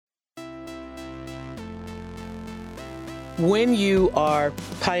When you are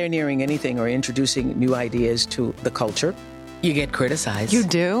pioneering anything or introducing new ideas to the culture, you get criticized. You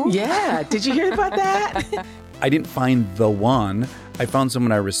do? Yeah. Did you hear about that? I didn't find the one. I found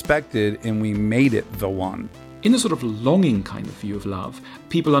someone I respected, and we made it the one. In a sort of longing kind of view of love,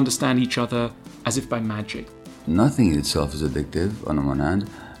 people understand each other as if by magic. Nothing in itself is addictive on the one hand.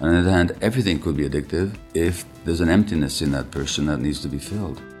 On the other hand, everything could be addictive if there's an emptiness in that person that needs to be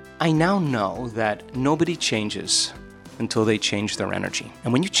filled. I now know that nobody changes until they change their energy.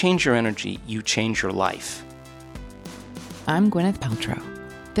 And when you change your energy, you change your life. I'm Gwyneth Paltrow.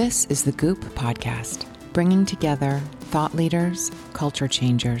 This is the Goop Podcast, bringing together thought leaders, culture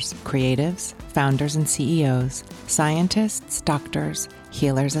changers, creatives, founders and CEOs, scientists, doctors,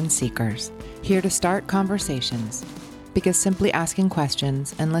 healers and seekers, here to start conversations, because simply asking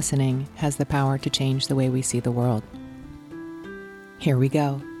questions and listening has the power to change the way we see the world. Here we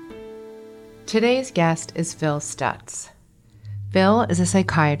go. Today's guest is Phil Stutz. Phil is a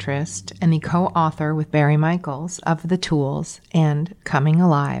psychiatrist and the co-author with Barry Michaels of The Tools and Coming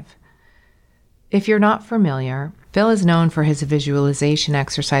Alive. If you're not familiar, Phil is known for his visualization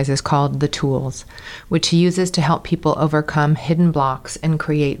exercises called The Tools, which he uses to help people overcome hidden blocks and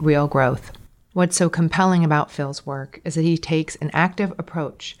create real growth. What's so compelling about Phil's work is that he takes an active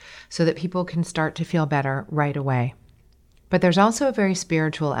approach so that people can start to feel better right away. But there's also a very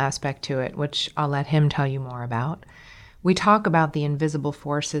spiritual aspect to it, which I'll let him tell you more about. We talk about the invisible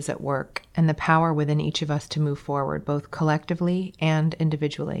forces at work and the power within each of us to move forward, both collectively and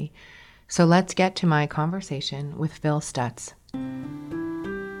individually. So let's get to my conversation with Phil Stutz.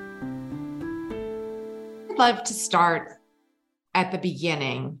 I'd love to start at the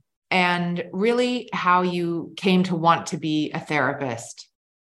beginning and really how you came to want to be a therapist.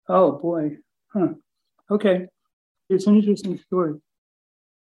 Oh, boy. Okay. It's an interesting story.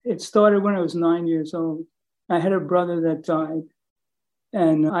 It started when I was 9 years old. I had a brother that died,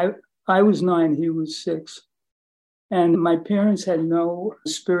 and I was 9, he was 6. And my parents had no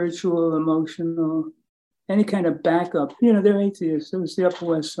spiritual, emotional, any kind of backup. You know, they're atheists. It was the Upper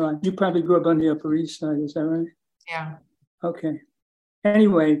West Side. You probably grew up on the Upper East Side, is that right? Yeah. Okay.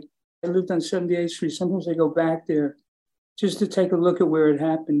 Anyway, I lived on 78th Street. Sometimes I go back there just to take a look at where it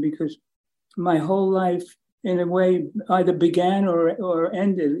happened, because my whole life, in a way, either began or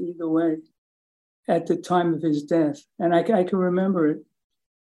ended, either way, at the time of his death. And I can remember it.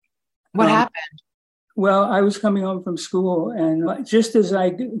 What happened? Well, I was coming home from school, and just as I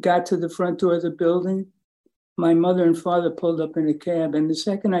got to the front door of the building, my mother and father pulled up in a cab. And the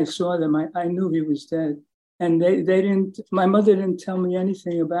second I saw them, I knew he was dead. And my mother didn't tell me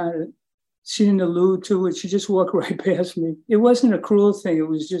anything about it. She didn't allude to it. She just walked right past me. It wasn't a cruel thing. It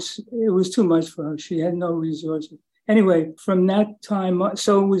was too much for her. She had no resources. Anyway, from that time,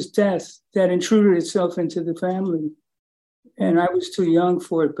 so it was death that intruded itself into the family. And I was too young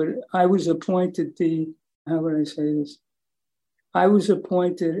for it, but I was appointed how would I say this? I was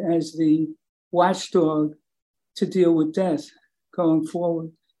appointed as the watchdog to deal with death going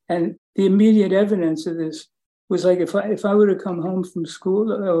forward. And the immediate evidence of this was like if I were to come home from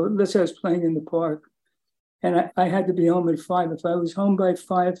school, or let's say I was playing in the park, and I had to be home at 5. If I was home by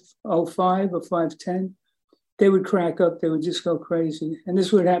 5:05 or 5:10, they would crack up. They would just go crazy. And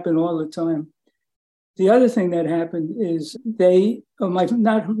this would happen all the time. The other thing that happened is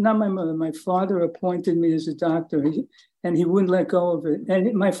not my mother, my father appointed me as a doctor, and he wouldn't let go of it.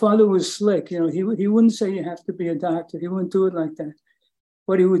 And my father was slick. You know, he wouldn't say you have to be a doctor. He wouldn't do it like that.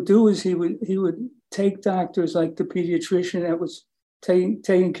 What he would do is he would take doctors like the pediatrician that was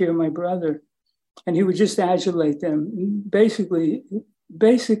taking care of my brother, and he would just adulate them. Basically,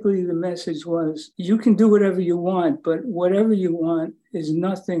 the message was, you can do whatever you want, but whatever you want is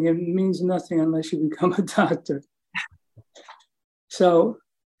nothing and means nothing unless you become a doctor. So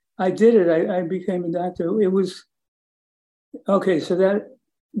I did it. I became a doctor. It was, okay, so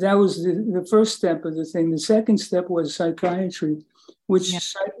that was the first step of the thing. The second step was psychiatry, which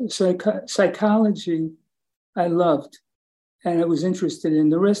psychology I loved and I was interested in.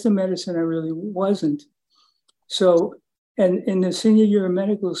 The rest of medicine I really wasn't. So, and in the senior year of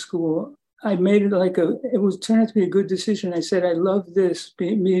medical school, I made it turned out to be a good decision. I said, I love this,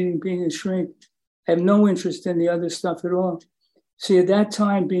 being a shrink. I have no interest in the other stuff at all. See, at that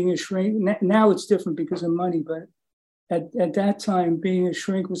time, being a shrink, now it's different because of money, but at that time, being a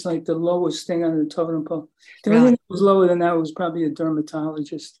shrink was like the lowest thing on the totem pole. The only thing that was lower than that was probably a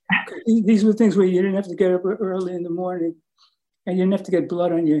dermatologist. These were things where you didn't have to get up early in the morning and you didn't have to get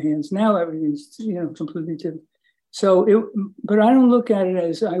blood on your hands. Now everything's, completely different. So, but I don't look at it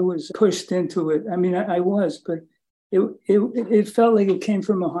as I was pushed into it. I mean, I was, but it felt like it came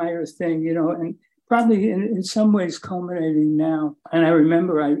from a higher thing, and probably in some ways culminating now. And I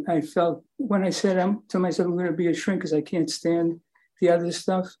remember I felt, when I said to myself, I'm going to be a shrink because I can't stand the other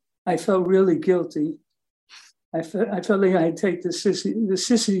stuff, I felt really guilty. I felt like I'd take the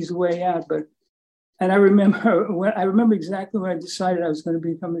sissy's way out. And I remember exactly when I decided I was going to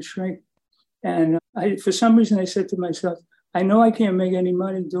become a shrink. And for some reason, I said to myself, I know I can't make any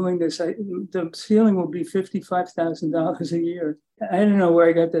money doing this. The ceiling will be $55,000 a year. I don't know where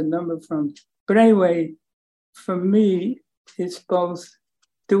I got that number from. But anyway, for me, it's both.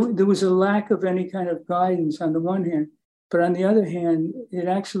 There was a lack of any kind of guidance on the one hand, but on the other hand, it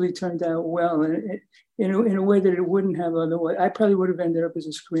actually turned out well, and in a way that it wouldn't have otherwise. I probably would have ended up as a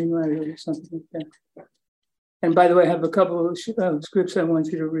screenwriter or something like that. And by the way, I have a couple of scripts I want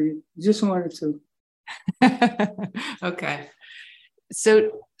you to read. Just wanted to. Okay.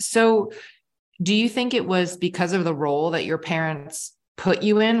 So do you think it was because of the role that your parents put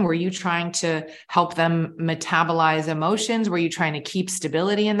you in? Were you trying to help them metabolize emotions? Were you trying to keep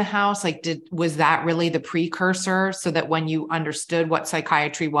stability in the house? Like, was that really the precursor so that when you understood what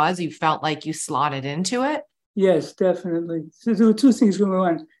psychiatry was, you felt like you slotted into it? Yes, definitely. So there were two things going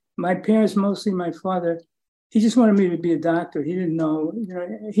on. My parents, mostly my father, he just wanted me to be a doctor. He didn't know,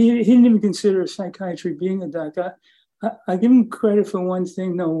 he didn't even consider psychiatry being a doctor. I give him credit for one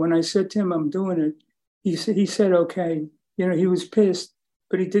thing, though. When I said to him, I'm doing it, he said, okay. He was pissed,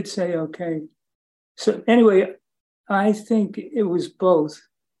 but he did say, okay. So anyway, I think it was both.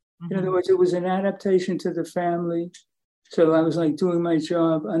 Mm-hmm. In other words, it was an adaptation to the family. So I was like doing my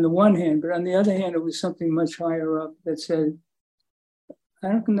job on the one hand, but on the other hand, it was something much higher up that said, I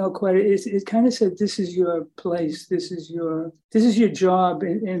don't know quite. It kind of said, this is your place. This is your job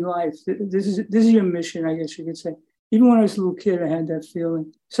in life. This is your mission, I guess you could say. Even when I was a little kid, I had that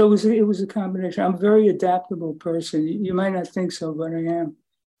feeling. So it was a combination. I'm a very adaptable person. You might not think so, but I am.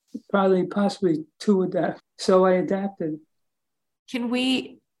 Possibly too adapt. So I adapted. Can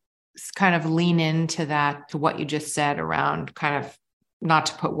we kind of lean into that, to what you just said around kind of, not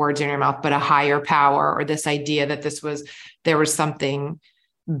to put words in your mouth, but a higher power, or this idea that there was something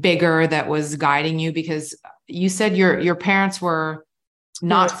bigger that was guiding you? Because you said your parents were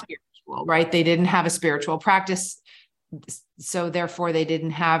not spiritual, right? They didn't have a spiritual practice. So therefore they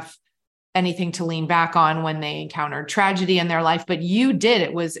didn't have anything to lean back on when they encountered tragedy in their life, but you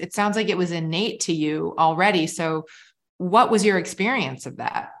did. It sounds like it was innate to you already. So what was your experience of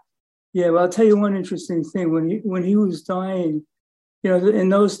that? Yeah, well, I'll tell you one interesting thing. When he was dying, in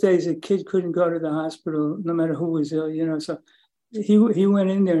those days, a kid couldn't go to the hospital no matter who was ill, so he went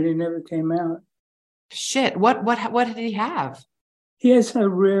in there and he never came out. Shit. What did he have? He has a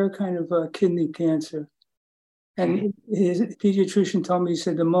rare kind of kidney cancer. And his pediatrician told me, he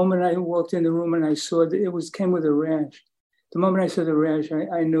said, the moment I walked in the room and I saw that it came with a rash. The moment I saw the rash,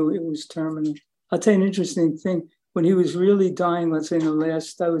 I knew it was terminal. I'll tell you an interesting thing. When he was really dying, let's say in the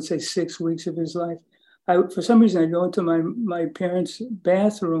last, I would say 6 weeks of his life, for some reason, I'd go into my parents'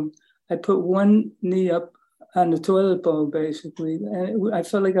 bathroom. I put one knee up on the toilet bowl, basically. And I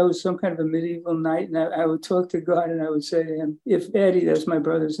felt like I was some kind of a medieval knight. And I would talk to God and I would say to him, if Eddie, that's my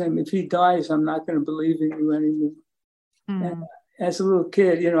brother's name, if he dies, I'm not going to believe in you anymore. Mm. And as a little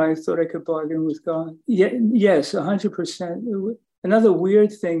kid, I thought I could bargain with God. Yes, 100%. Another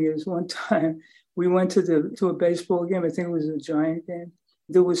weird thing is one time we went to a baseball game. I think it was a Giant game.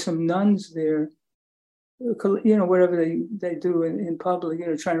 There was some nuns there, whatever they do in public,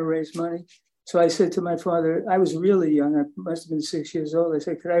 trying to raise money. So I said to my father, I was really young, I must have been 6 years old. I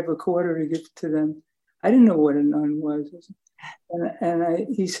said, could I have a quarter to give to them? I didn't know what a nun was.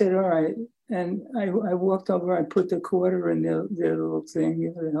 He said, all right. And I walked over, I put the quarter in their little thing,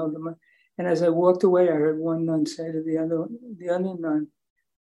 they held them up. And as I walked away, I heard one nun say to the other nun,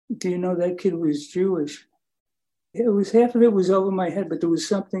 do you know that kid was Jewish? Half of it was over my head, but there was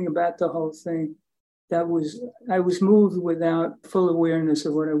something about the whole thing. I was moved without full awareness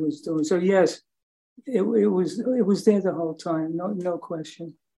of what I was doing. So yes, it was there the whole time, no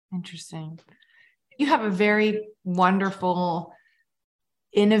question. Interesting. You have a very wonderful,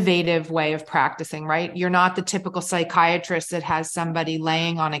 innovative way of practicing, right? You're not the typical psychiatrist that has somebody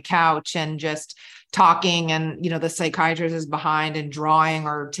laying on a couch and just talking and, the psychiatrist is behind and drawing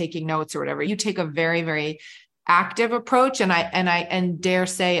or taking notes or whatever. You take a very, very active approach and I dare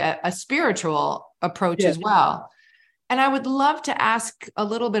say a spiritual approach as well. And I would love to ask a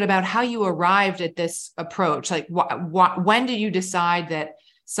little bit about how you arrived at this approach. Like when did you decide that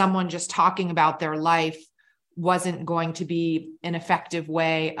someone just talking about their life wasn't going to be an effective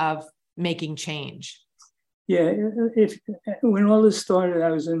way of making change? Yeah, when all this started,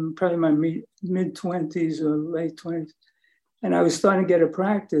 I was in probably my mid-20s or late 20s. And I was starting to get a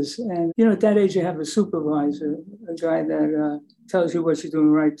practice. And, you know, at that age, you have a supervisor, a guy that tells you what you're doing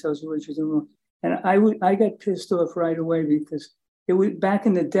right, tells you what you're doing wrong. And I got pissed off right away because it was back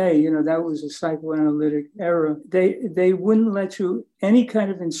in the day, you know, that was a psychoanalytic era. They wouldn't let you any kind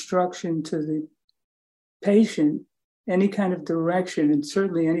of instruction to the patient, any kind of direction, and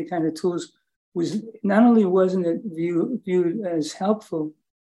certainly any kind of tools was not only wasn't it viewed as helpful,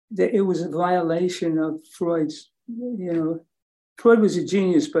 that it was a violation of Freud's, you know, Freud was a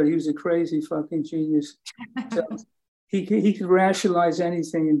genius, but he was a crazy fucking genius. So he could rationalize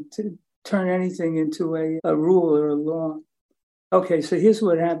anything and turn anything into a rule or a law. Okay, so here's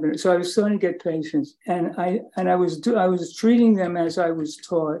what happened. So I was starting to get patients, and I was treating them as I was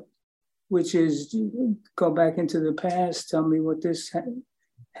taught, which is go back into the past, tell me what this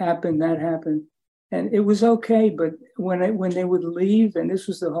happened, that happened. And it was okay, but when they would leave, and this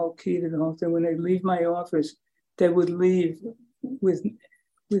was the whole key to the whole thing, when they leave my office, they would leave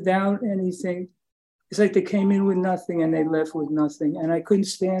without anything. It's like they came in with nothing and they left with nothing. And I couldn't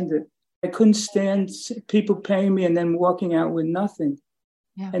stand it. I couldn't stand people paying me and then walking out with nothing.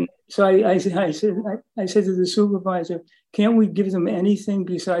 Yeah. And so I said to the supervisor, can't we give them anything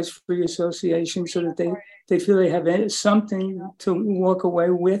besides free association so that they feel they have something to walk away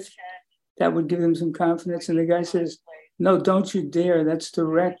with that would give them some confidence? And the guy says, no, don't you dare. That's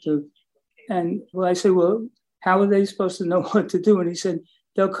directive. And well, I said, well, how are they supposed to know what to do? And he said,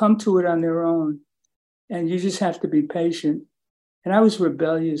 they'll come to it on their own. And you just have to be patient. And I was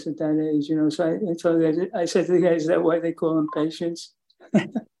rebellious at that age, you know. So I said to the guys, is that why they call them patients?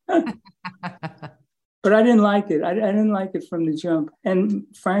 But I didn't like it. I didn't like it from the jump. And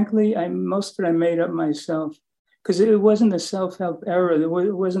frankly, most of it I made up myself because it wasn't a self-help era. It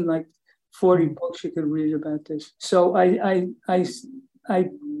wasn't like 40 books you could read about this. So I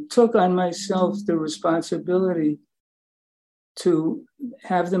took on myself the responsibility to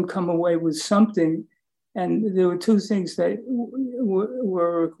have them come away with something. And there were two things that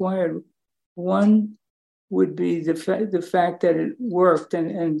were required. One would be the fact that it worked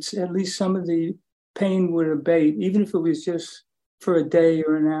and at least some of the pain would abate, even if it was just for a day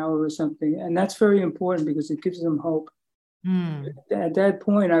or an hour or something. And that's very important because it gives them hope. At that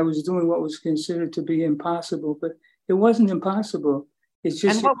point, I was doing what was considered to be impossible, but it wasn't impossible. It's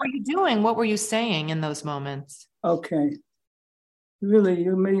just. And what were you doing? What were you saying in those moments? Okay. Really,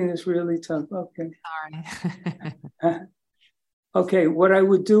 you're making this really tough. Okay. Sorry. Okay, what I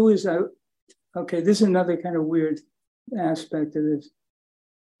would do is this is another kind of weird aspect of this.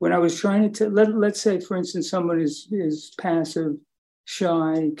 When I was trying to let's say, for instance, someone is passive,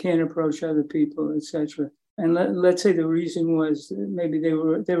 shy, can't approach other people, etc. And let's say the reason was maybe they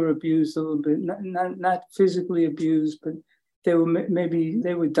were abused a little bit, not physically abused, but they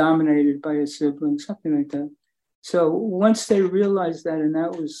were dominated by a sibling, something like that. So once they realized that, and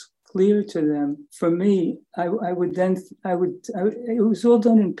that was clear to them, for me, it was all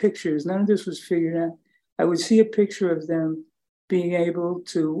done in pictures. None of this was figured out. I would see a picture of them being able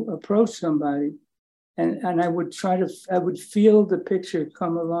to approach somebody, and I would feel the picture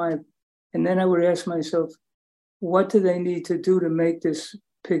come alive. And then I would ask myself, what do they need to do to make this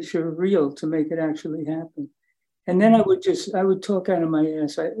picture real, to make it actually happen? And then I would talk out of my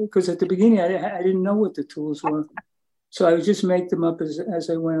ass, because at the beginning I didn't know what the tools were, so I would just make them up as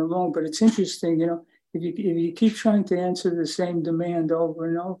I went along. But it's interesting, you know, if you keep trying to answer the same demand over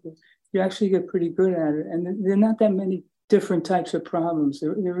and over, you actually get pretty good at it. And there are not that many different types of problems.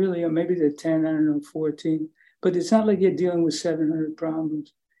 There really are. Maybe there are 10, I don't know, 14. But it's not like you're dealing with 700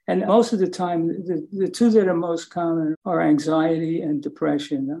 problems. And most of the time, the two that are most common are anxiety and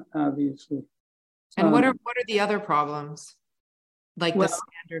depression, obviously. And what are the other problems? Like the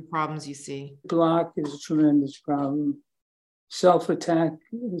standard problems you see? Block is a tremendous problem. Self-attack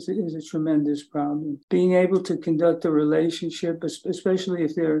is a tremendous problem. Being able to conduct a relationship, especially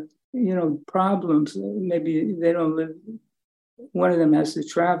if there are, you know, problems, maybe they don't live, one of them has to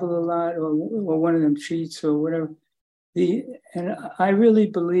travel a lot, or one of them cheats or whatever. And I really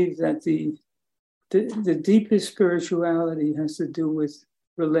believe that the deepest spirituality has to do with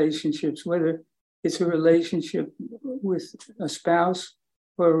relationships, whether it's a relationship with a spouse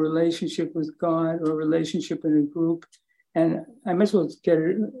or a relationship with God or a relationship in a group. And I might as well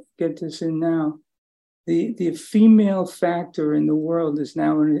get this in now. The female factor in the world is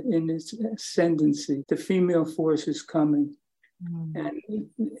now in its ascendancy. The female force is coming. And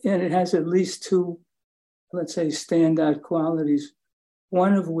it has at least two, let's say, standout qualities.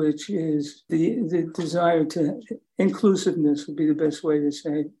 One of which is the desire to, inclusiveness would be the best way to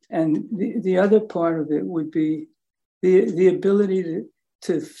say it. And the other part of it would be the ability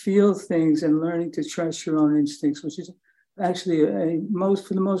to feel things and learning to trust your own instincts, which is actually,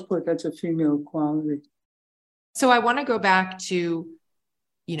 for the most part, that's a female quality. So I want to go back to,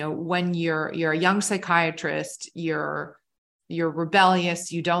 when you're a young psychiatrist, you're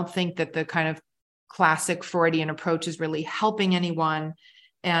rebellious, you don't think that the kind of classic Freudian approach is really helping anyone.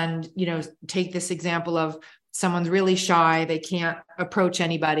 And, take this example of someone's really shy, they can't approach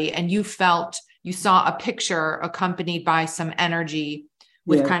anybody. And you saw a picture accompanied by some energy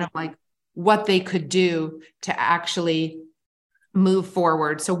with kind of like what they could do to actually move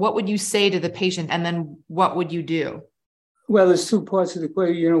forward. So what would you say to the patient? And then what would you do? Well, there's two parts of the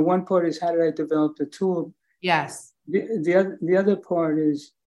question. One part is, how did I develop the tool? Yes. The other part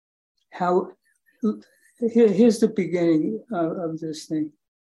is here's the beginning of this thing,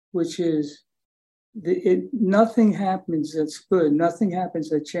 which is nothing happens that's good. Nothing happens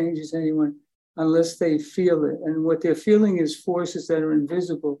that changes anyone unless they feel it. And what they're feeling is forces that are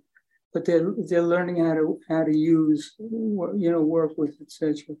invisible, but they're learning how to use, work with,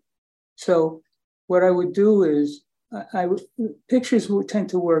 etc. So what I would do is, pictures will tend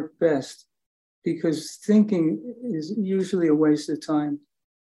to work best because thinking is usually a waste of time.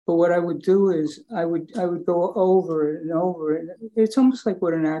 But what I would do is I would go over it and over it. It's almost like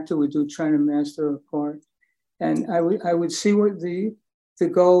what an actor would do trying to master a part. And I would see what the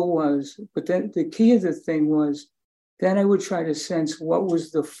goal was. But then the key of the thing was, then I would try to sense what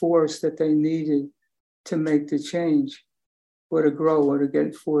was the force that they needed to make the change, or to grow, or to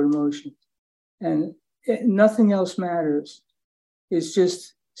get forward motion. And nothing else matters. It's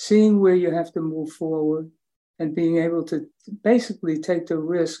just seeing where you have to move forward and being able to basically take the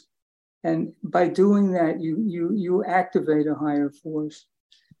risk. And by doing that, you activate a higher force.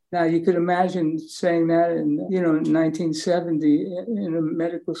 Now, you could imagine saying that in 1970 in a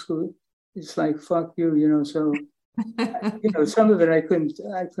medical school. It's like, fuck you, so, some of it I couldn't.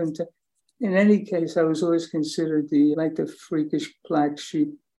 In any case, I was always considered the freakish black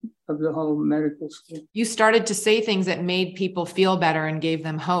sheep of the whole medical school. You started to say things that made people feel better and gave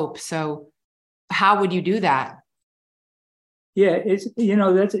them hope. So how would you do that? Yeah, it's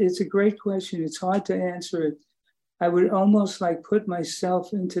a great question. It's hard to answer it. I would almost like put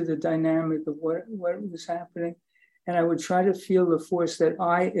myself into the dynamic of what was happening. And I would try to feel the force that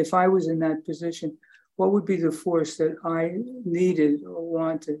if I was in that position, what would be the force that I needed or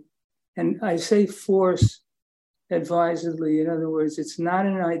wanted? And I say force advisedly. In other words, it's not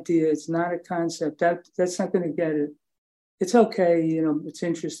an idea, it's not a concept. That's not going to get it. It's okay, it's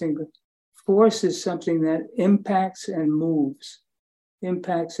interesting, but force is something that impacts and moves.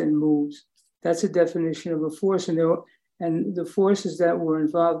 Impacts and moves. That's a definition of a force. And the forces that were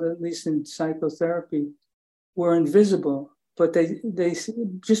involved, at least in psychotherapy, were invisible. But they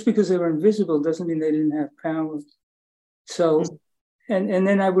just because they were invisible doesn't mean they didn't have power. So, and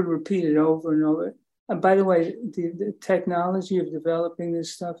then I would repeat it over and over. And by the way, the technology of developing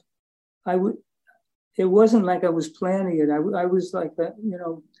this stuff, it wasn't like I was planning it. I was like that,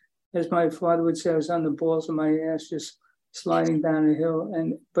 as my father would say, I was on the balls of my ass, just sliding down a hill.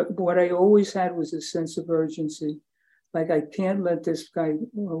 But what I always had was a sense of urgency. Like, I can't let this guy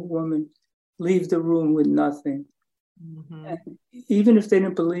or woman leave the room with nothing. Mm-hmm. And even if they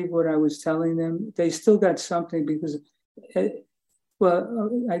didn't believe what I was telling them, they still got something because,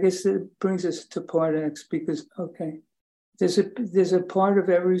 I guess it brings us to part X because, there's a part of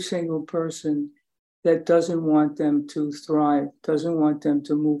every single person that doesn't want them to thrive, doesn't want them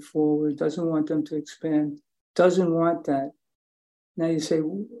to move forward, doesn't want them to expand, doesn't want that. Now you say,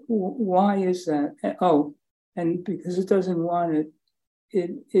 why is that? And because it doesn't want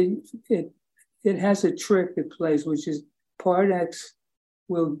it has a trick it plays, which is part X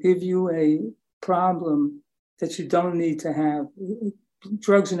will give you a problem that you don't need to have.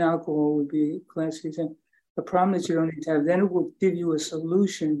 Drugs and alcohol would be a classic example. A problem that you don't need to have. Then it will give you a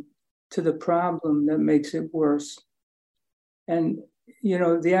solution to the problem that makes it worse. And,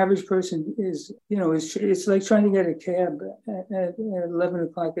 the average person is, it's like trying to get a cab at 11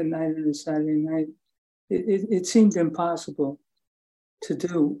 o'clock at night on a Saturday night. It seemed impossible to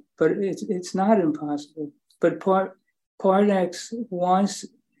do, but it's not impossible. But part X wants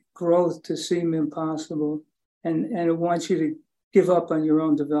growth to seem impossible, and it wants you to give up on your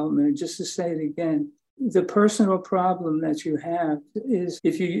own development. And just to say it again, the personal problem that you have is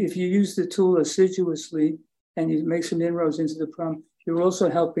if you use the tool assiduously and you make some inroads into the problem, you're also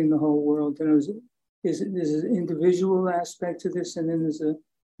helping the whole world. And there's an individual aspect to this, and then there's a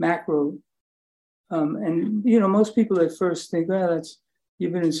macro. And most people at first think,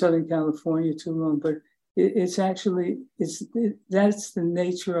 you've been in Southern California too long, but that's the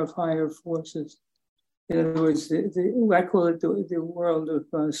nature of higher forces. In other words, I call it the world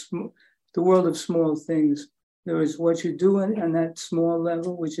of small things. In other words, what you do on that small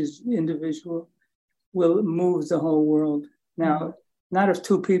level, which is individual, will move the whole world. Now, not if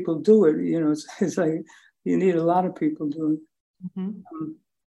two people do it, it's like you need a lot of people doing it.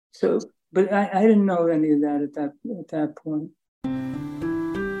 Mm-hmm. But I didn't know any of that at that point.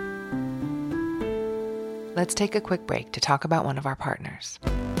 Let's take a quick break to talk about one of our partners.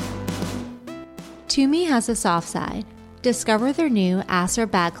 Tumi has a soft side. Discover their new Asra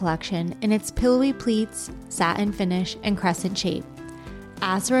bag collection in its pillowy pleats, satin finish, and crescent shape.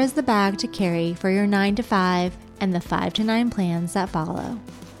 Asra is the bag to carry for your 9 to 5 and the 5 to 9 plans that follow.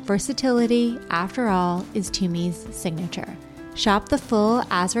 Versatility, after all, is Tumi's signature. Shop the full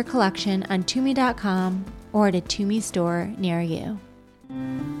Asra collection on Tumi.com or at a Tumi store near you.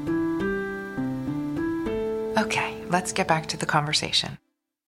 Okay, let's get back to the conversation.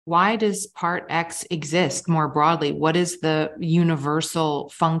 Why does Part X exist more broadly? What is the universal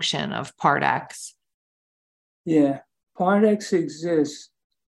function of Part X? Yeah, Part X exists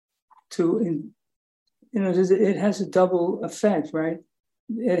it has a double effect, right?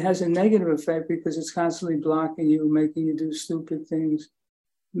 It has a negative effect because it's constantly blocking you, making you do stupid things,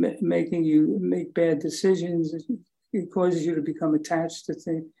 making you make bad decisions. It causes you to become attached to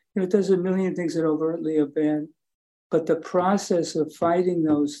things. It does a million things that overtly are bad. But the process of fighting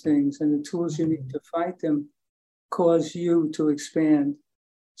those things and the tools you need to fight them cause you to expand.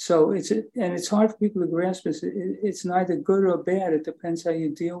 So it's hard for people to grasp this. It's neither good or bad. It depends how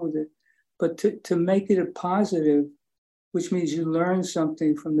you deal with it. But to make it a positive, which means you learn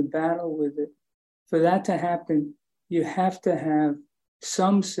something from the battle with it, for that to happen, you have to have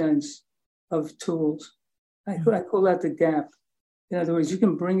some sense of tools. I call that the gap. In other words, you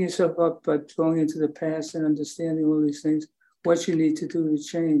can bring yourself up by going into the past and understanding all these things, what you need to do to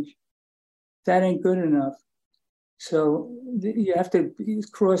change. That ain't good enough. So you have to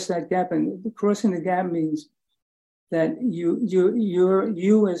cross that gap. And crossing the gap means that you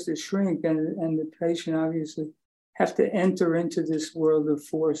as the shrink and the patient, obviously, have to enter into this world of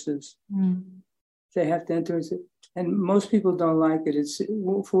forces. They have to enter into it. And most people don't like it. It's,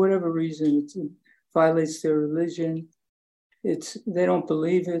 for whatever reason, it violates their religion. They don't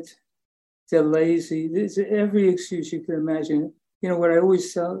believe it. They're lazy. There's every excuse you can imagine. What I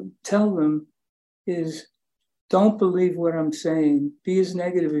always tell them is, don't believe what I'm saying. Be as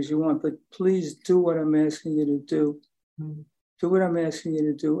negative as you want, but please do what I'm asking you to do. Do what I'm asking you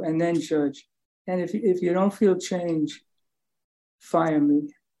to do, and then judge. And if you don't feel change, fire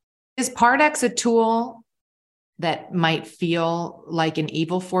me. Is Part X a tool that might feel like an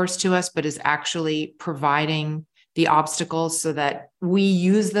evil force to us, but is actually providing the obstacles so that we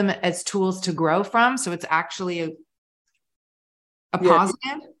use them as tools to grow from? So it's actually a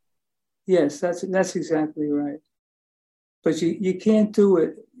positive? Yes, that's exactly right. But you can't do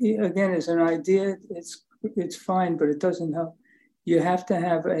it. Again, as an idea, it's fine, but it doesn't help. You have to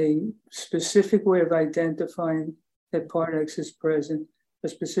have a specific way of identifying that Part X is present, a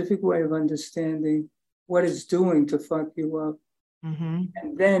specific way of understanding what it's doing to fuck you up. And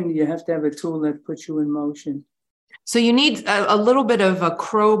then you have to have a tool that puts you in motion. So you need a little bit of a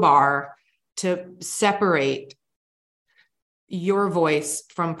crowbar to separate your voice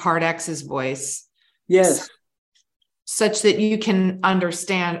from Part X's voice. Yes. Such that you can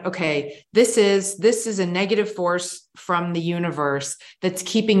understand, okay, this is a negative force from the universe that's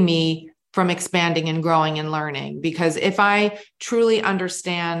keeping me from expanding and growing and learning. Because if I truly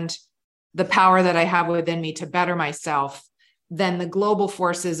understand the power that I have within me to better myself, then the global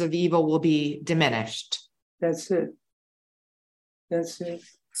forces of evil will be diminished. That's it.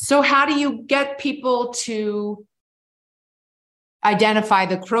 So how do you get people to identify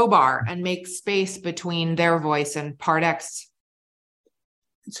the crowbar and make space between their voice and Part X?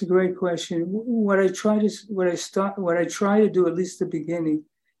 It's a great question. What I try to do, at least the beginning,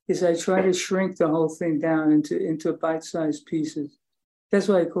 is I try to shrink the whole thing down into bite-sized pieces. That's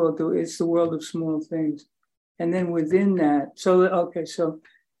what I call it's the world of small things. And then within that, so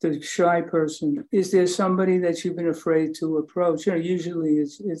the shy person, is there somebody that you've been afraid to approach? Usually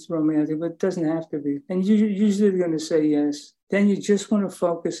it's romantic, but it doesn't have to be. And usually they're going to say yes. Then you just want to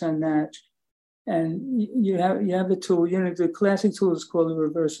focus on that. And you have a tool. The classic tool is called the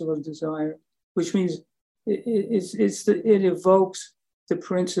reversal of desire, which means it evokes the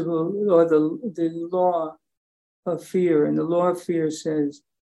principle or the law of fear. And the law of fear says,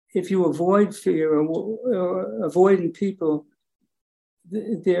 if you avoid fear or avoiding people,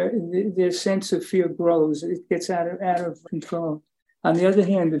 their sense of fear grows. It gets out of control. On the other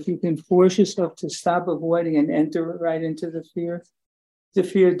hand, if you can force yourself to stop avoiding and enter right into the fear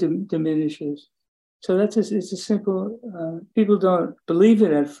diminishes. So it's a simple, people don't believe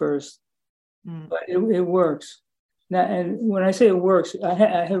it at first, but it works. Now, and when I say it works, I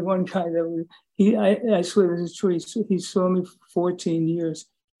had one guy that was, I swear this is true. He saw me for 14 years.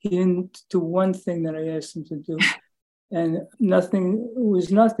 He didn't do one thing that I asked him to do. And nothing.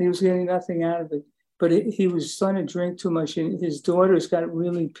 He was getting nothing out of it. But he was starting to drink too much. And his daughters got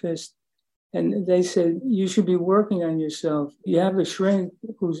really pissed. And they said, you should be working on yourself. You have a shrink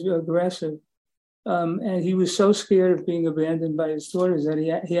who's aggressive. And he was so scared of being abandoned by his daughters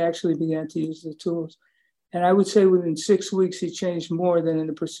that he actually began to use the tools. And I would say within 6 weeks, he changed more than in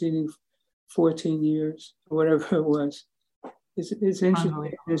the preceding 14 years, or whatever it was. It's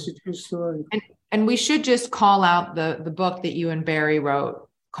interesting. It's a true story. And we should just call out the book that you and Barry wrote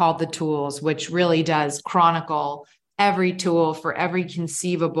called The Tools, which really does chronicle every tool for every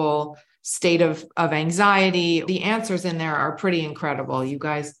conceivable state of anxiety. The answers in there are pretty incredible. You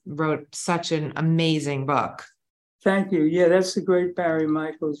guys wrote such an amazing book. Thank you. Yeah, that's the great Barry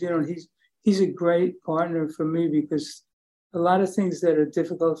Michaels. He's a great partner for me because a lot of things that are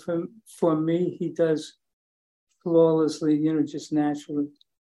difficult for me, he does flawlessly, just naturally.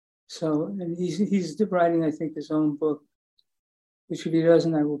 So, and he's writing, I think, his own book, which if he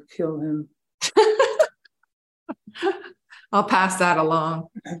doesn't, I will kill him. I'll pass that along.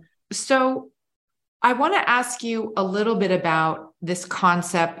 So I want to ask you a little bit about this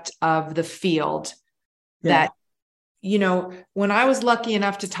concept of the field that, when I was lucky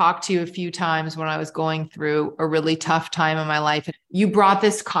enough to talk to you a few times when I was going through a really tough time in my life, you brought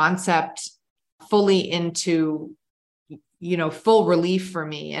this concept fully into, full relief for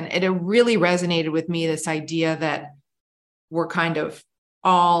me. And it really resonated with me, this idea that we're kind of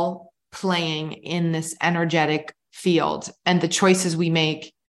all playing in this energetic field and the choices we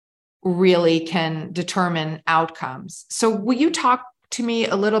make really can determine outcomes. So will you talk to me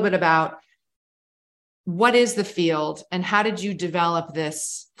a little bit about what is the field and how did you develop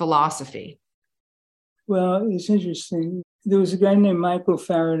this philosophy? Well, it's interesting. There was a guy named Michael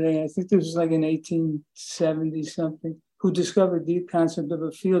Faraday, I think this was like in 1870 something, who discovered the concept of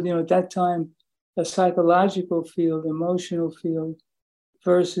a field. At that time, a psychological field, emotional field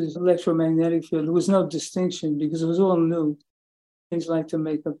versus electromagnetic field. There was no distinction because it was all new. Things like to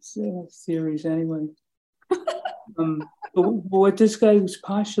make up theories anyway. But what this guy was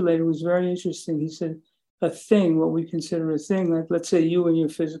postulating was very interesting. He said a thing, what we consider a thing, like let's say you and your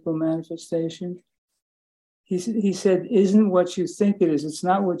physical manifestation. He said, isn't what you think it is. It's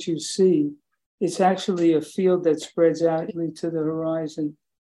not what you see. It's actually a field that spreads out to the horizon.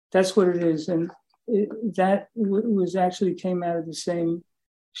 That's what it is. And that was actually came out of the same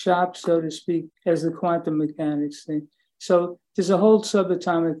shop, so to speak, as the quantum mechanics thing. So there's a whole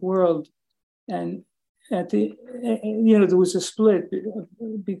subatomic world, and there was a split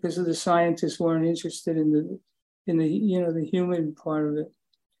because of the scientists weren't interested in the human part of it.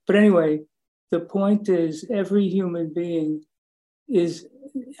 But anyway, the point is every human being is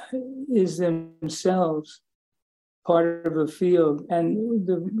themselves part of a field, and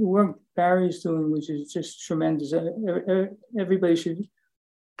the work Barry's doing, which is just tremendous. Everybody should.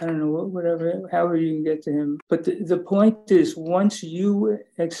 I don't know, whatever, however you can get to him. But the point is, once you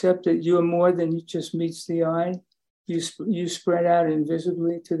accept that you're more than just meets the eye, you spread out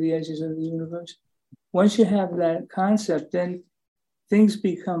invisibly to the edges of the universe. Once you have that concept, then things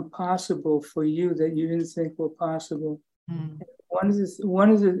become possible for you that you didn't think were possible. Mm. One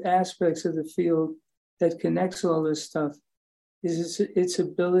of the aspects of the field that connects all this stuff is its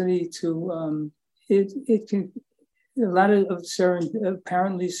ability to, it can, a lot of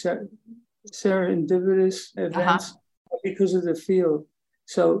apparently serendipitous events because of the field.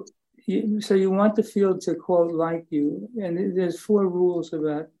 So you want the field to quote like you, and there's 4 rules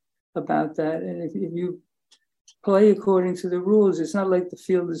about that. And if you play according to the rules, it's not like the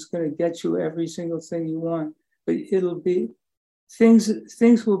field is going to get you every single thing you want, but it'll be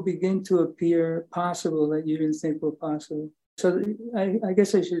things will begin to appear possible that you didn't think were possible. So I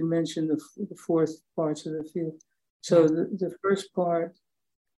guess I should mention the 4 parts of the field. So the first part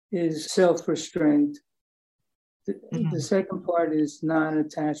is self-restraint. The second part is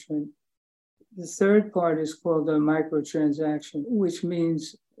non-attachment. The third part is called a microtransaction, which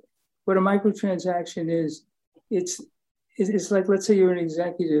means what a microtransaction is, it's like, let's say you're an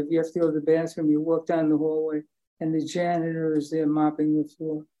executive, you have to go to the bathroom, you walk down the hallway, and the janitor is there mopping the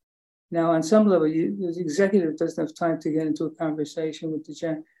floor. Now, on some level, the executive doesn't have time to get into a conversation with the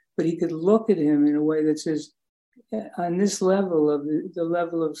janitor, but he could look at him in a way that says, on this level of the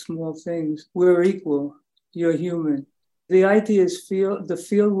level of small things, we're equal, you're human. The idea is the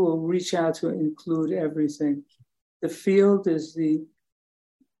field will reach out to include everything. The field is the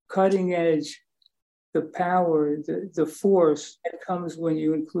cutting edge the power, the force that comes when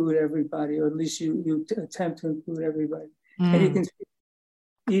you include everybody, or at least you attempt to include everybody. And you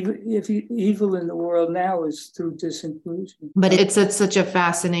can see, evil in the world now is through disinclusion. But it's such a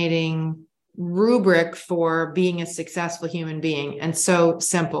fascinating rubric for being a successful human being, and so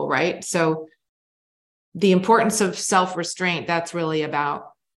simple, right? So the importance of self-restraint, that's really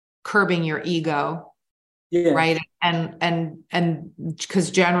about curbing your ego. Yeah. Right. And because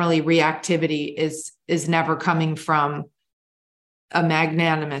generally reactivity is never coming from a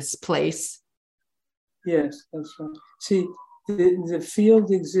magnanimous place. Yes, that's right. See, the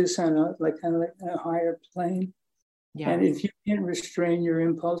field exists on kind of like a higher plane. Yeah. And if you can't restrain your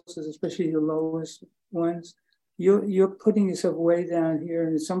impulses, especially the lowest ones, you're putting yourself way down here,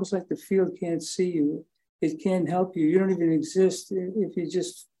 and it's almost like the field can't see you. It can't help you. You don't even exist if you're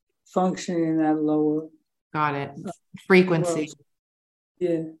just functioning in that lower. Got it. Frequency.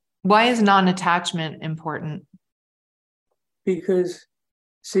 Yeah. Why is non-attachment important? Because,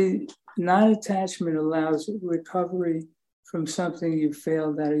 see, non-attachment allows recovery from something you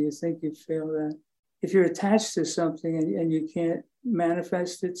failed at or you think you failed at. If you're attached to something and you can't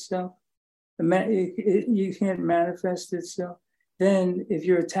manifest itself, you can't manifest itself, then if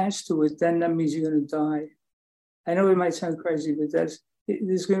you're attached to it, then that means you're going to die. I know it might sound crazy, but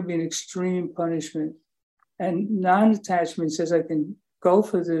there's going to be an extreme punishment. And non-attachment says I can go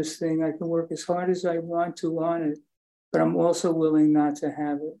for this thing, I can work as hard as I want to on it, but I'm also willing not to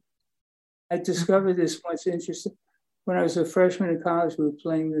have it. I discovered this once interesting. When I was a freshman in college, we were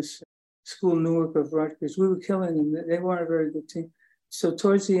playing this school, Newark of Rutgers. We were killing them. They weren't a very good team. So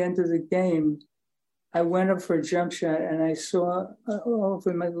towards the end of the game, I went up for a jump shot, and I saw over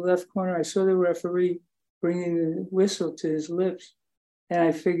in my left corner, I saw the referee bringing the whistle to his lips. And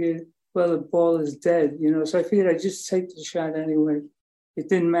I figured, well, the ball is dead, so I figured I'd just take the shot anyway. It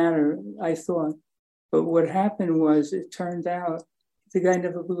didn't matter, I thought. But what happened was, it turned out the guy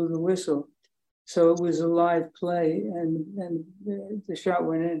never blew the whistle. So it was a live play, and the shot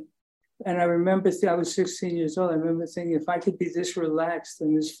went in. And I remember, I was 16 years old. I remember thinking, if I could be this relaxed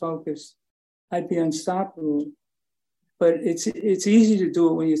and this focused, I'd be unstoppable. But it's easy to do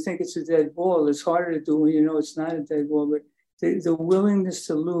it when you think it's a dead ball. It's harder to do when you know it's not a dead ball. But the willingness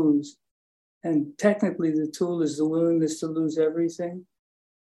to lose, and technically the tool is the willingness to lose everything,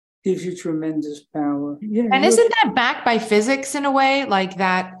 gives you tremendous power. And isn't that backed by physics in a way? Like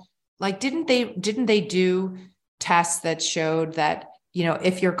that, didn't they do tests that showed that,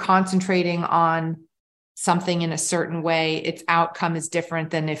 if you're concentrating on something in a certain way, its outcome is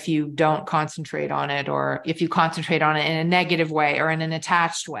different than if you don't concentrate on it, or if you concentrate on it in a negative way or in an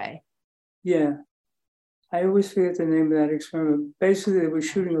attached way? Yeah. I always forget the name of that experiment. Basically, they were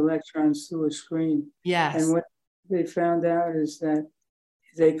shooting electrons through a screen. Yes. And what they found out is that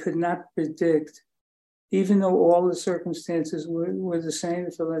they could not predict, even though all the circumstances were the same,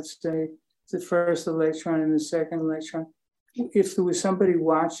 for, let's say, the first electron and the second electron, if there was somebody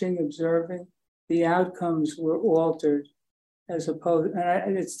watching, observing, the outcomes were altered, as opposed,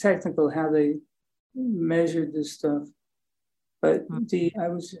 and it's technical how they measured this stuff. But I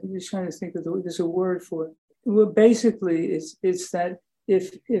was just trying to think of there's a word for it. Well, basically, it's that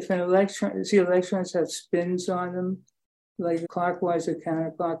if an electron, electrons have spins on them, like clockwise or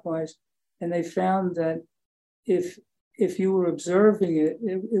counterclockwise, and they found that if you were observing it,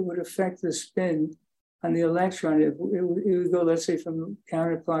 it would affect the spin on the electron. It would go, let's say, from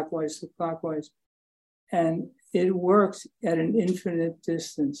counterclockwise to clockwise, and it works at an infinite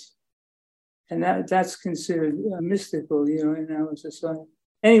distance. And that's considered mystical, in our society.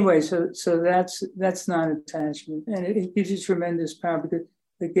 Anyway, so that's not attachment, and it gives you tremendous power, because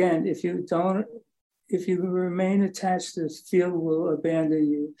again, if you remain attached, this field will abandon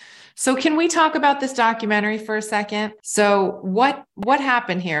you. So can we talk about this documentary for a second? So what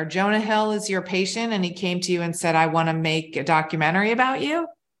happened here? Jonah Hill is your patient, and he came to you and said, "I want to make a documentary about you"?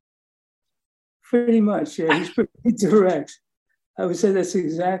 Pretty much, yeah. He's pretty direct. I would say that's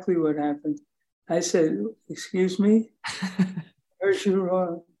exactly what happened. I said, "Excuse me, heard you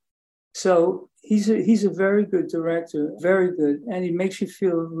wrong." So he's a very good director, very good, and he makes you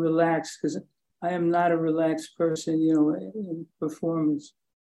feel relaxed, because I am not a relaxed person, in performance.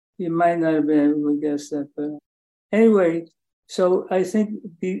 You might not have been able to guess that, but anyway. So I think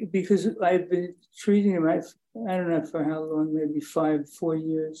because I've been treating him, I don't know for how long, maybe 4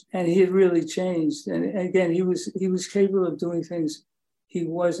 years, and he had really changed. And again, he was capable of doing things he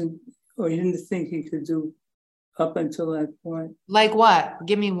wasn't, or he didn't think he could do up until that point. Like what?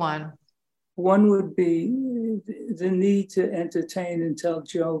 Give me one. One would be the need to entertain and tell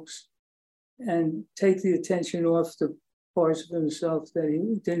jokes and take the attention off the parts of himself that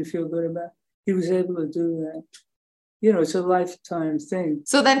he didn't feel good about. he was able to do that. You know, it's a lifetime thing.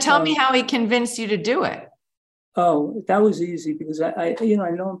 So then tell me how he convinced you to do it. Oh, that was easy because I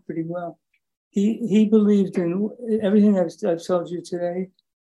know him pretty well. He believed in everything I've told you today,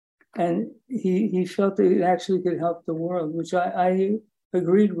 and he felt that it actually could help the world, which I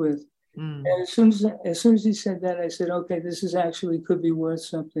agreed with. And as soon as he said that, I said, okay, this is actually could be worth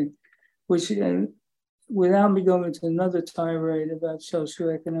something, which without me going into another tirade about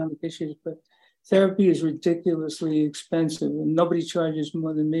socioeconomic issues, but therapy is ridiculously expensive and nobody charges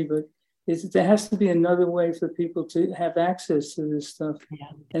more than me, but there has to be another way for people to have access to this stuff. Yeah.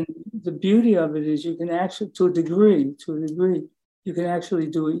 And the beauty of it is you can actually, to a degree, you can actually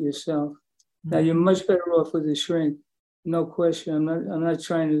do it yourself. Now you're much better off with a shrink, no question. I'm not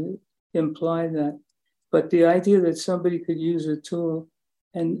trying to imply that, but the idea that somebody could use a tool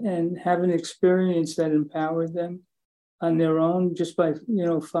and have an experience that empowered them on their own just by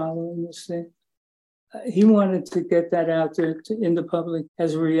following this thing. He wanted to get that out there in the public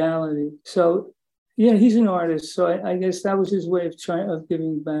as a reality. So, yeah, he's an artist. So I guess that was his way of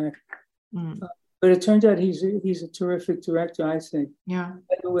giving back. But it turned out he's a terrific director, I think. Yeah.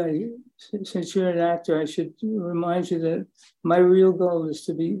 By the way, since you're an actor, I should remind you that my real goal is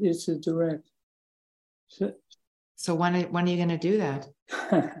to direct. So when are you going to do that?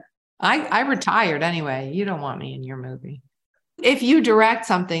 I retired anyway. You don't want me in your movie. If you direct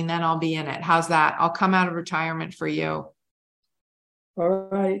something, then I'll be in it. How's that? I'll come out of retirement for you. All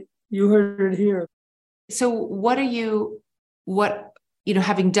right. You heard it here. So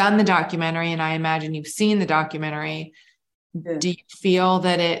having done the documentary, and I imagine you've seen the documentary, yeah. Do you feel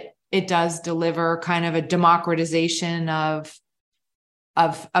that it does deliver kind of a democratization of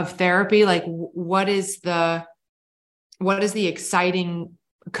therapy? Like what is the exciting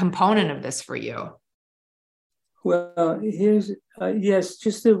component of this for you? Well, here's, yes,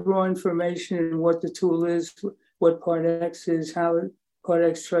 just the raw information and what the tool is, what Part X is, how Part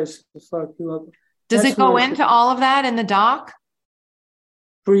X tries to fuck you up. Does it go into all of that in the doc?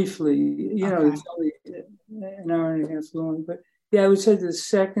 Briefly, okay. It's only an hour and a half long, but yeah, I would say the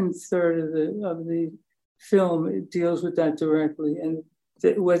second third of the film, it deals with that directly. And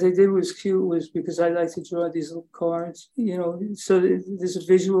what they did was cute was because I like to draw these little cards, so there's a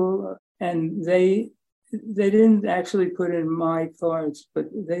visual, and they didn't actually put in my cards, but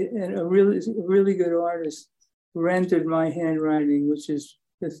a really good artist rendered my handwriting, which is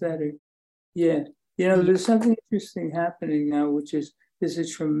pathetic. Yeah. There's something interesting happening now, which is there's a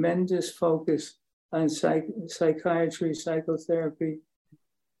tremendous focus on psychiatry, psychotherapy,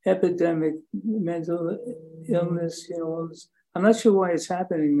 epidemic, mental illness, all this. I'm not sure why it's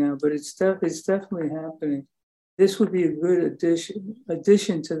happening now, but it's definitely happening. This would be a good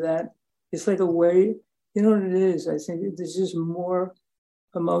addition to that. It's like a way, you know what it is? I think there's just more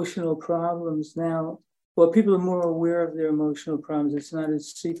emotional problems now. Well, people are more aware of their emotional problems. It's not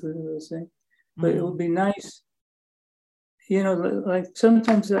as secret as a thing, but it would be nice. Like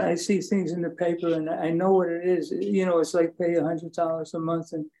sometimes I see things in the paper and I know what it is. It's like pay $100 a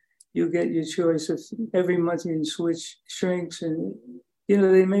month and you get your choice of every month you can switch shrinks, and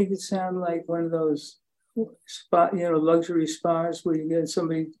they make it sound like one of those luxury spas where you get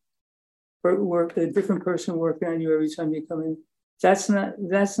somebody a different person working on you every time you come in. That's not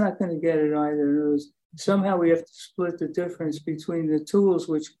going to get it either. Somehow we have to split the difference between the tools,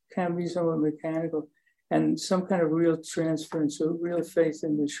 which can be somewhat mechanical, and some kind of real transference or real faith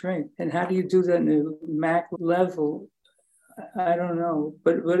in the shrink. And how do you do that in a macro level? I don't know.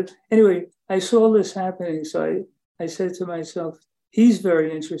 But anyway, I saw this happening. So I said to myself, he's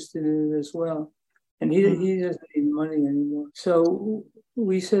very interested in it as well. And he doesn't need money anymore. So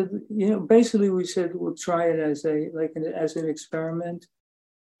we said, basically we said we'll try it as an experiment.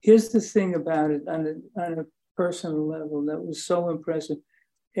 Here's the thing about it on a personal level that was so impressive.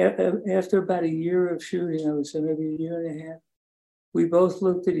 After about a year of shooting, I would say maybe a year and a half, we both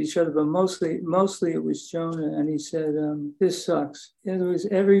looked at each other, but mostly it was Jonah, and he said, this sucks. In other words,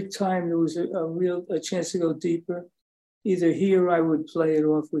 every time there was a chance to go deeper, either he or I would play it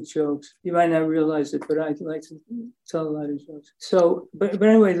off with jokes. You might not realize it, but I like to tell a lot of jokes. So, but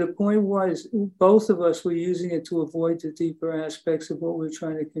anyway, the point was both of us were using it to avoid the deeper aspects of what we're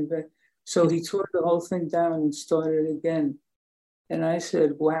trying to convey. So he tore the whole thing down and started again. And I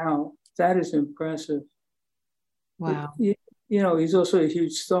said, wow, that is impressive. Wow. He's also a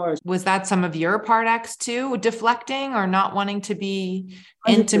huge star. Was that some of your Part X too, deflecting or not wanting to be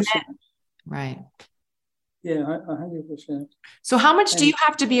 100%. Intimate? Right. Yeah, 100%. So how much do you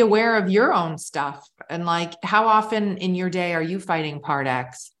have to be aware of your own stuff? And how often in your day are you fighting Part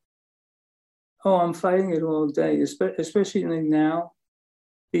X? Oh, I'm fighting it all day, especially now,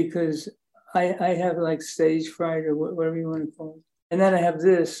 because I have like stage fright or whatever you want to call it. And then I have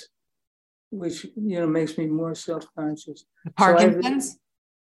this, which, makes me more self-conscious. Parkinson's?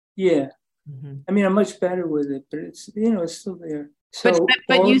 Yeah. Mm-hmm. I mean, I'm much better with it, but it's, it's still there. So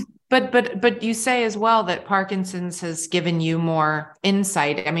but you say as well that Parkinson's has given you more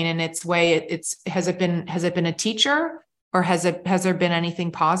insight. I mean, in its way, has it been a teacher, or has there been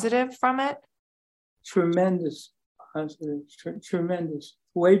anything positive from it? Tremendous positive, tremendous,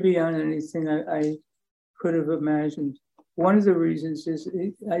 way beyond anything I could have imagined. One of the reasons is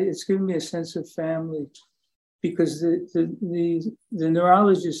it's given me a sense of family, because the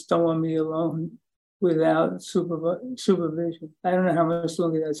neurologists don't want me alone without supervision. I don't know how much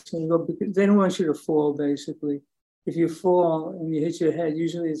longer that's going to go, because they don't want you to fall, basically. If you fall and you hit your head,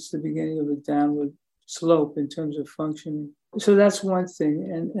 usually it's the beginning of a downward slope in terms of functioning. So that's one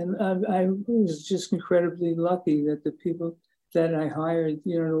thing. And I was just incredibly lucky that the people that I hired,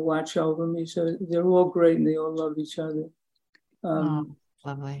 to watch over me, so they're all great and they all love each other.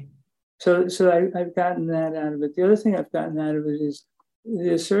 Lovely. So I've gotten that out of it. The other thing I've gotten out of it is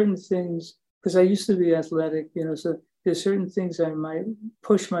there's certain things, because I used to be athletic, so there's certain things I might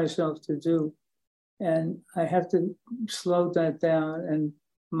push myself to do, and I have to slow that down. And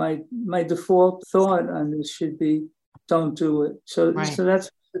my default thought on this should be, don't do it. So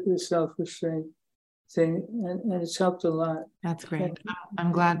that's the self-restraint thing, and it's helped a lot. That's great.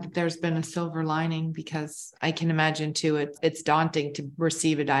 I'm glad that there's been a silver lining, because I can imagine too, it's daunting to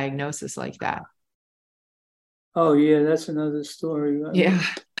receive a diagnosis like that. Oh yeah, that's another story. Yeah.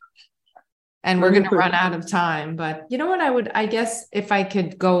 And we're going to run out of time, but you know what, I guess if I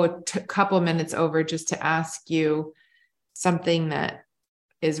could go a couple of minutes over just to ask you something that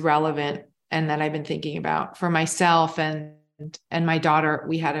is relevant and that I've been thinking about for myself and my daughter.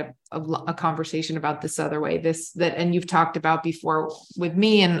 We had a conversation about this other way, and you've talked about before with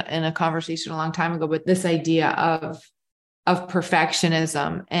me in a conversation a long time ago, but this idea of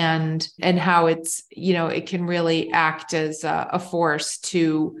perfectionism and how it's, it can really act as a force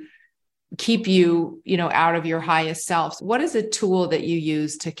to keep you, out of your highest self. What is a tool that you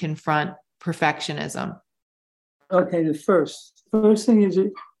use to confront perfectionism? Okay, the first thing is,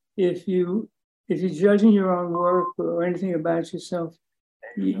 if you're judging your own work or anything about yourself,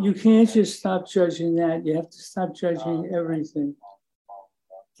 you can't just stop judging that. You have to stop judging everything.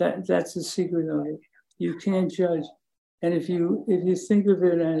 That's the secret of it. You can't judge. And if you think of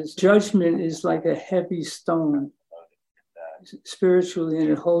it as judgment is like a heavy stone spiritually, and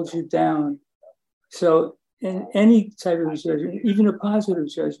it holds you down. So in any type of judgment, even a positive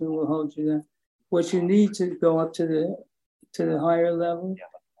judgment will hold you down. What you need to go up to the higher level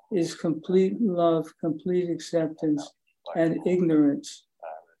is complete love, complete acceptance, and ignorance,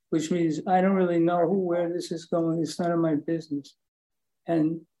 which means I don't really know where this is going. It's none of my business.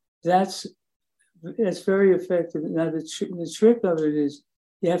 And that's very effective. Now, the trick of it is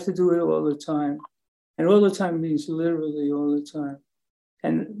you have to do it all the time. And all the time means literally all the time.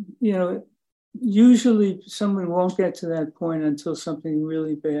 And, usually someone won't get to that point until something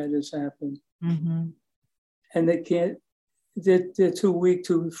really bad has happened. Mm-hmm. And they're too weak,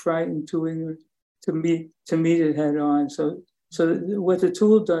 too frightened, too ignorant to meet it head on. So what the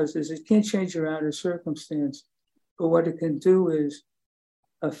tool does is it can't change your outer circumstance, but what it can do is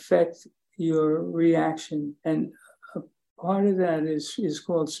affect your reaction. And a part of that is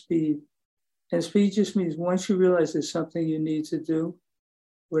called speed. And speed just means once you realize there's something you need to do,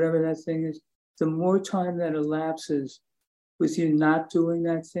 whatever that thing is, the more time that elapses with you not doing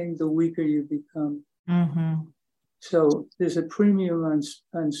that thing, the weaker you become. Mm-hmm. So there's a premium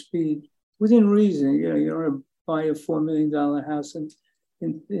on speed within reason. You don't want to buy a $4 million house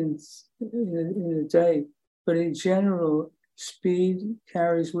in a day, but in general, speed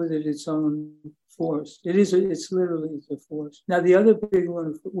carries with it its own force. It's literally a force. Now, the other big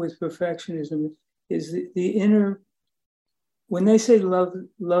one with perfectionism is the inner. When they say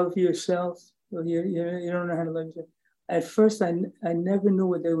love yourself, or you don't know how to love yourself. At first, I never knew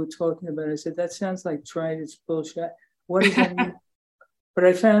what they were talking about. I said, that sounds like tried, it's bullshit. What does that mean? But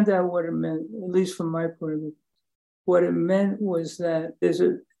I found out what it meant, at least from my point of view. What it meant was that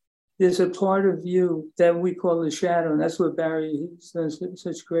there's a part of you that we call the shadow, and that's what Barry does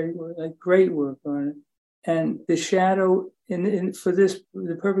such great work on it. And the shadow, for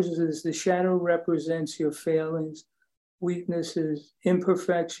the purposes of this, the shadow represents your failings, weaknesses,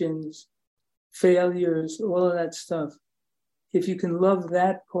 imperfections, failures, all of that stuff. If you can love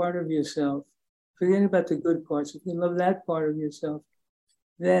that part of yourself, forget about the good parts, if you can love that part of yourself,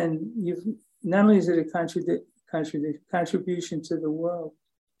 then you've not only is it a contribution to the world,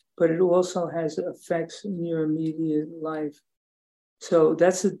 but it also has effects in your immediate life. So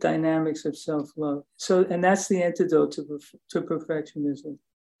that's the dynamics of self-love. So, and that's the antidote to perfectionism.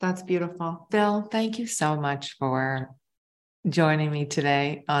 That's beautiful. Phil, thank you so much for joining me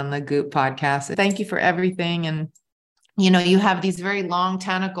today on the Goop podcast. Thank you for everything. And, you have these very long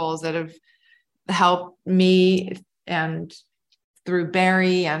tentacles that have helped me and through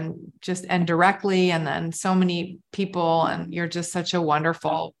Barry and directly, and then so many people. And you're just such a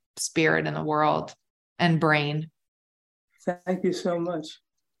wonderful spirit in the world and brain. Thank you so much.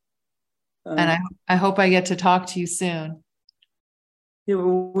 And I hope I get to talk to you soon. Yeah,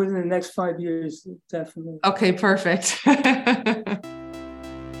 well, within the next 5 years, definitely. Okay, perfect.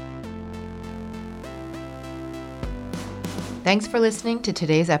 Thanks for listening to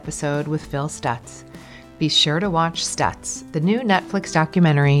today's episode with Phil Stutz. Be sure to watch Stutz, the new Netflix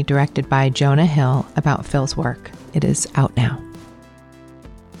documentary directed by Jonah Hill about Phil's work. It is out now.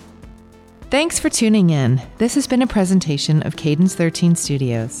 Thanks for tuning in. This has been a presentation of Cadence 13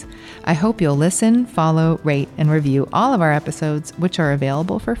 Studios. I hope you'll listen, follow, rate, and review all of our episodes, which are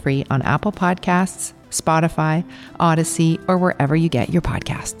available for free on Apple Podcasts, Spotify, Odyssey, or wherever you get your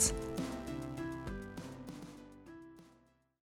podcasts.